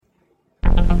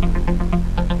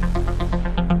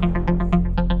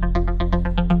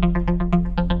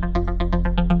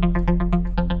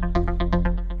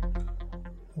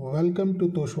Welcome to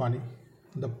Toshwani,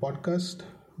 the podcast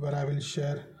where I will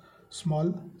share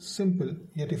small, simple,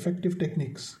 yet effective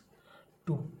techniques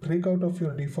to break out of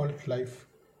your default life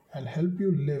and help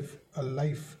you live a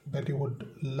life that you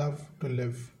would love to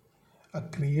live, a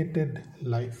created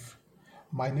life.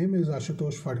 My name is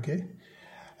Ashutosh Phadke,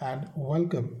 and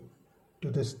welcome to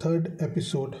this third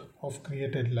episode of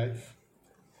Created Life.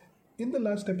 In the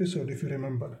last episode, if you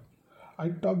remember, I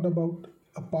talked about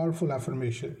a powerful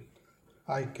affirmation: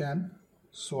 I can,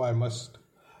 so I must.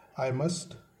 I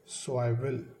must, so I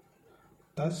will.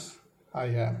 Thus, I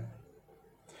am.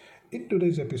 In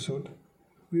today's episode,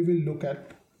 we will look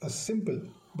at a simple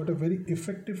but a very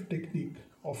effective technique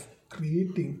of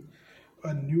creating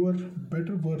a newer,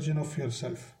 better version of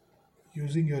yourself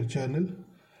using your journal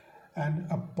and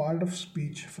a part of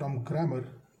speech from grammar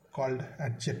called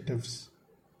adjectives.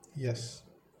 Yes,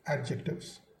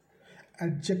 adjectives.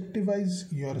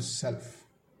 Adjectivize yourself.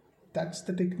 That's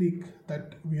the technique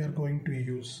that we are going to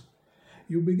use.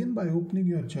 You begin by opening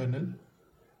your journal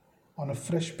on a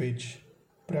fresh page,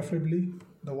 preferably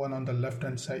the one on the left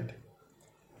hand side,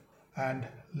 and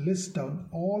list down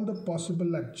all the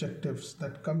possible adjectives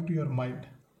that come to your mind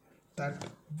that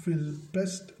will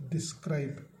best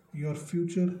describe your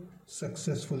future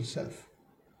successful self.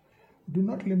 Do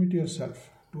not limit yourself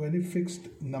to any fixed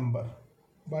number,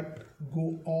 but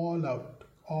go all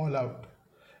out,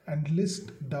 and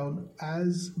list down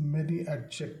as many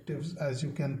adjectives as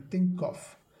you can think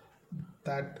of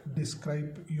that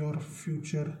describe your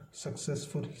future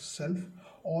successful self,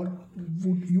 or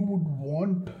you would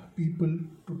want people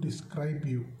to describe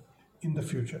you in the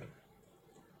future.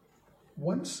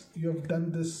 Once you have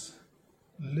done this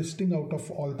listing out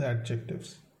of all the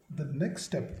adjectives, the next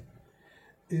step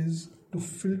is to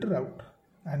filter out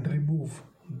and remove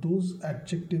those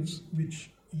adjectives which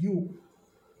you,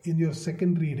 in your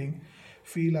second reading,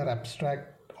 feel are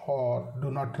abstract or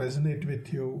do not resonate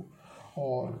with you,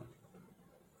 or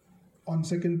on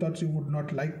second thoughts you would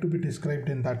not like to be described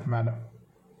in that manner.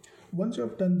 Once you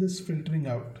have done this filtering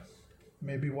out,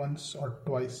 maybe once or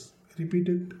twice, repeat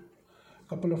it a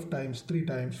couple of times, 3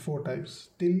 times, 4 times,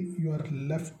 till you are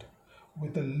left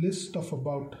with a list of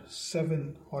about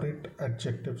 7 or 8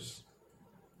 adjectives.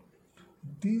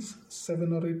 These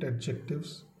 7 or 8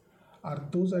 adjectives are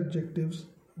those adjectives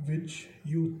which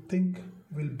you think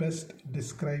will best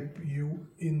describe you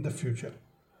in the future.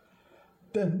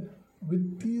 Then,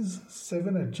 with these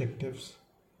 7 adjectives,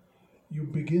 you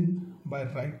begin by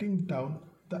writing down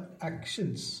the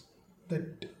actions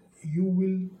that you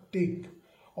will take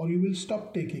or you will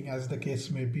stop taking, as the case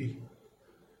may be,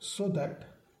 so that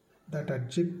that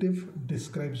adjective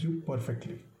describes you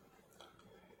perfectly.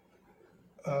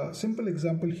 A simple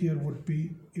example here would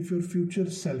be, if your future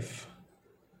self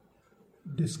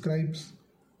describes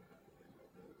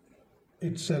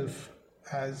itself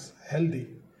as healthy,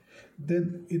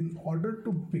 then in order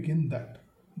to begin that,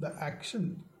 the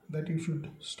action that you should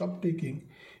stop taking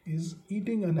is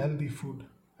eating unhealthy food,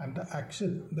 and the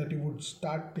action that you would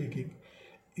start taking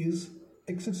is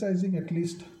exercising at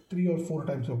least 3 or 4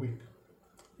 times a week.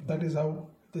 That is how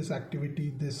this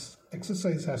activity, this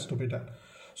exercise has to be done.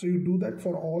 So you do that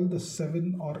for all the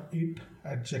 7 or 8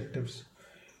 adjectives.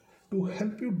 To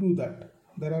help you do that,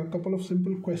 there are a couple of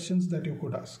simple questions that you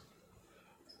could ask.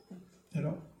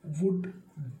 Would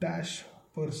dash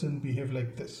person behave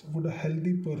like this? Would a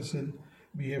healthy person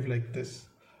behave like this?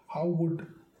 How would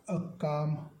a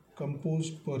calm,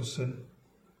 composed person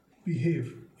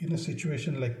behave in a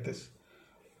situation like this?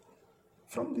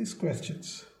 From these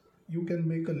questions, you can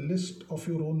make a list of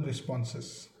your own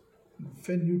responses.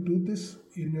 When you do this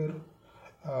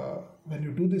when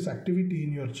you do this activity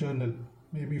in your journal,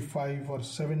 maybe 5 or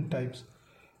 7 times,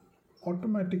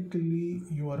 automatically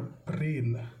your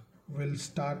brain will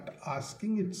start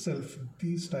asking itself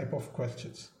these type of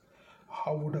questions.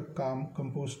 How would a calm,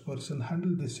 composed person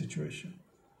handle this situation?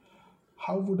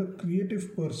 How would a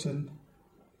creative person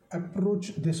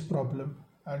approach this problem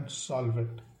and solve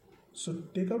it? So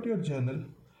take out your journal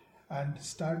and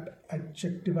start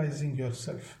adjectivizing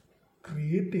yourself,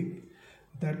 creating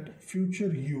that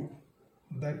future you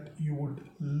that you would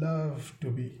love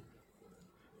to be,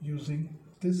 using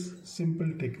this simple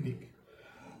technique.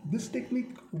 This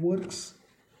technique works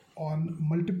on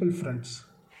multiple fronts.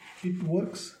 It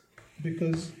works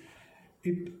because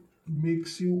it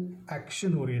makes you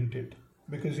action oriented,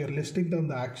 because you're listing down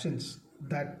the actions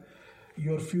that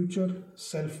your future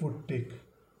self would take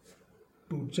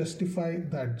to justify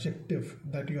the adjective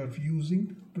that you are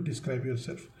using to describe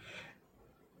yourself.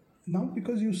 Now,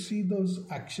 because you see those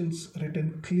actions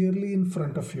written clearly in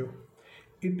front of you,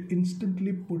 it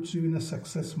instantly puts you in a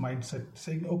success mindset,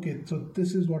 saying, okay, so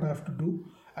this is what I have to do,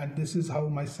 and this is how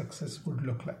my success would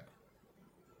look like.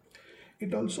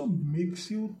 It also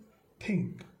makes you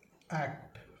think,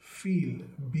 act, feel,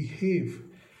 behave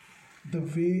the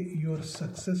way your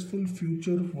successful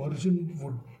future version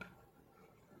would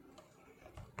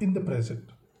in the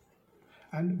present.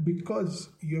 And because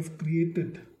you have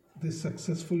created this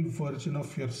successful version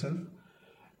of yourself,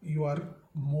 you are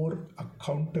more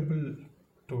accountable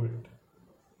to it.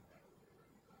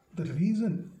 The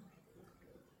reason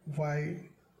why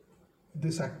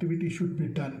this activity should be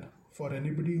done for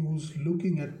anybody who's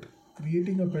looking at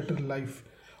creating a better life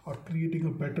or creating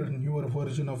a better, newer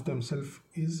version of themselves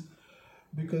is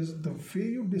because the way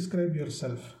you describe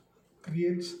yourself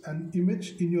creates an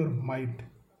image in your mind,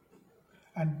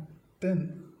 and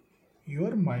then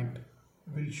your mind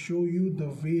will show you the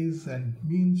ways and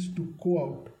means to go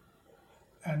out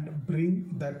and bring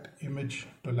that image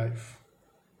to life.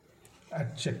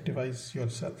 Adjectivize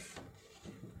yourself.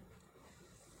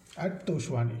 At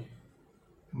Toshwani,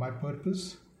 my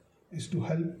purpose is to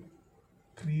help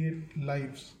create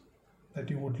lives that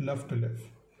you would love to live.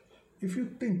 If you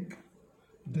think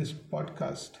this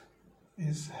podcast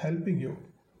is helping you,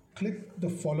 click the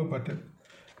follow button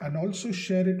and also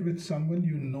share it with someone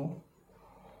you know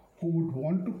who would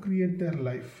want to create their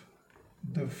life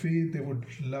the way they would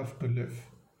love to live.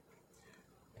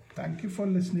 Thank you for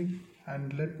listening,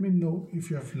 and let me know if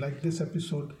you have liked this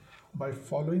episode by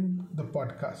following the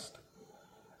podcast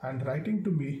and writing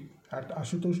to me at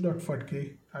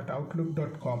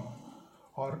ashutosh.phadke@outlook.com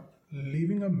or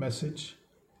leaving a message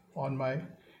on my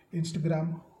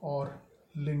Instagram or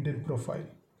LinkedIn profile.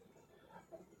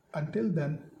 Until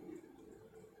then,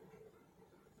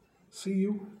 see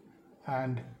you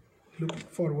and look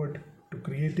forward to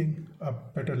creating a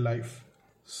better life.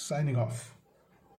 Signing off.